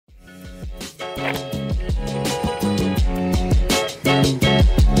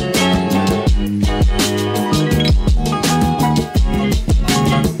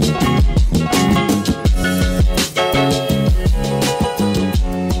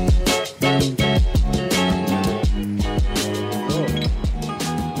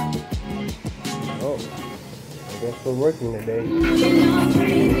Guess we're working today.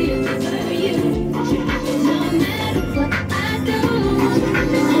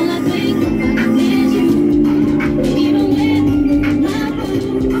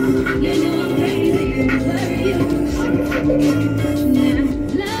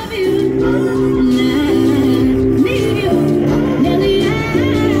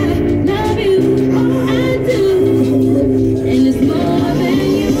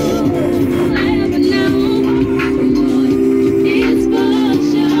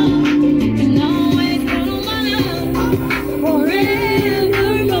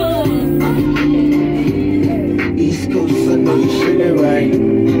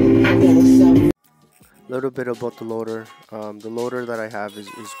 Little bit about the loader. The loader that I have is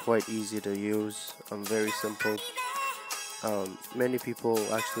quite easy to use. Very simple. Many people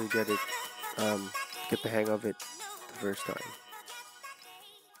actually get the hang of it the first time.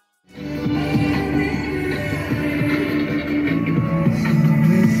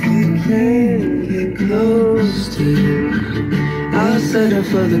 If you can't get close to you, I'll settle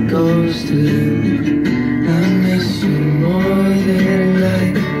for the ghost of you. I miss you more than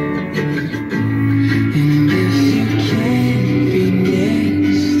life.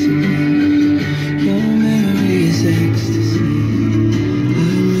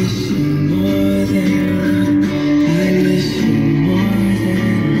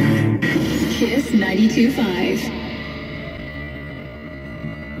 Kiss 92.5.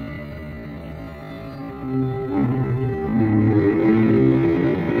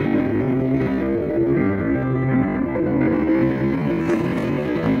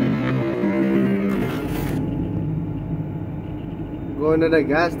 Going to the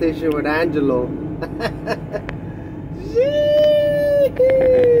gas station with Angelo.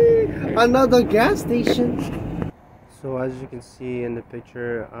 Another gas station. So as you can see in the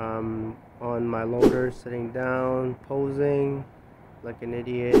picture, on my loader, sitting down, posing like an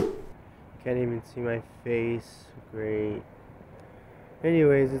idiot. Can't even see my face. Great.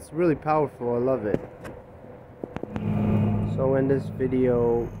 Anyways, it's really powerful. I love it. So in this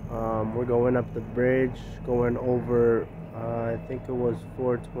video, we're going up the bridge, going over, I think it was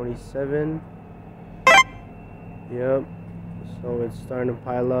 427. Yep. So it's starting to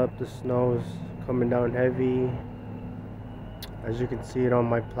pile up. The snow is coming down heavy. As you can see it on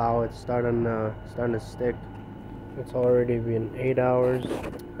my plow, it's starting to stick. It's already been 8 hours,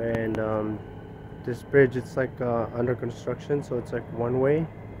 and this bridge, it's like under construction, so it's like one way.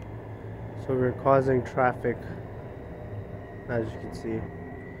 So we're causing traffic, as you can see.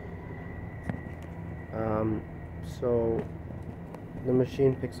 So the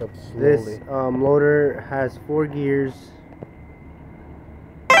machine picks up slowly. This loader has 4 gears.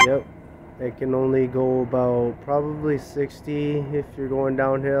 Yep. It can only go about probably 60 if you're going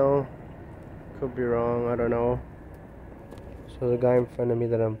downhill. Could be wrong, I don't know. So the guy in front of me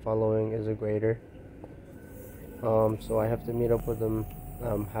that I'm following is a grader. So I have to meet up with him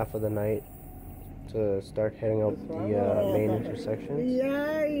half of the night to start heading up the main intersection.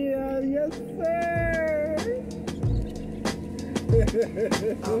 Yeah, yes sir.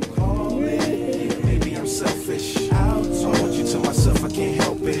 I'm calling, maybe I'm selfish. I want you to myself, I can't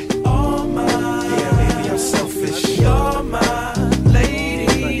help it. All mine, yeah, maybe I'm selfish. You're my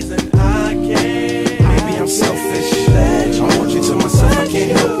ladies and I can't. Maybe I'm selfish. I want you to myself, I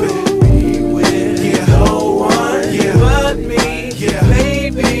can't help it. Be with no one, yeah, but me, yeah,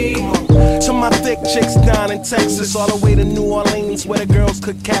 baby. To my thick chicks down in Texas, all the way to New Orleans, where the girls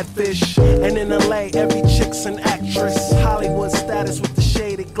cook catfish. And in LA, every chick's an actress. Hollywood status with the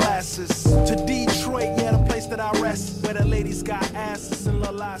shaded glasses. To Detroit, yeah, the place that I rest, where the ladies got asses and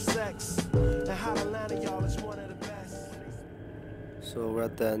love live sex. And Hot Atlanta, y'all, is one of the best. So we're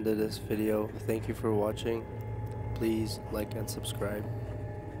at the end of this video. Thank you for watching. Please like and subscribe.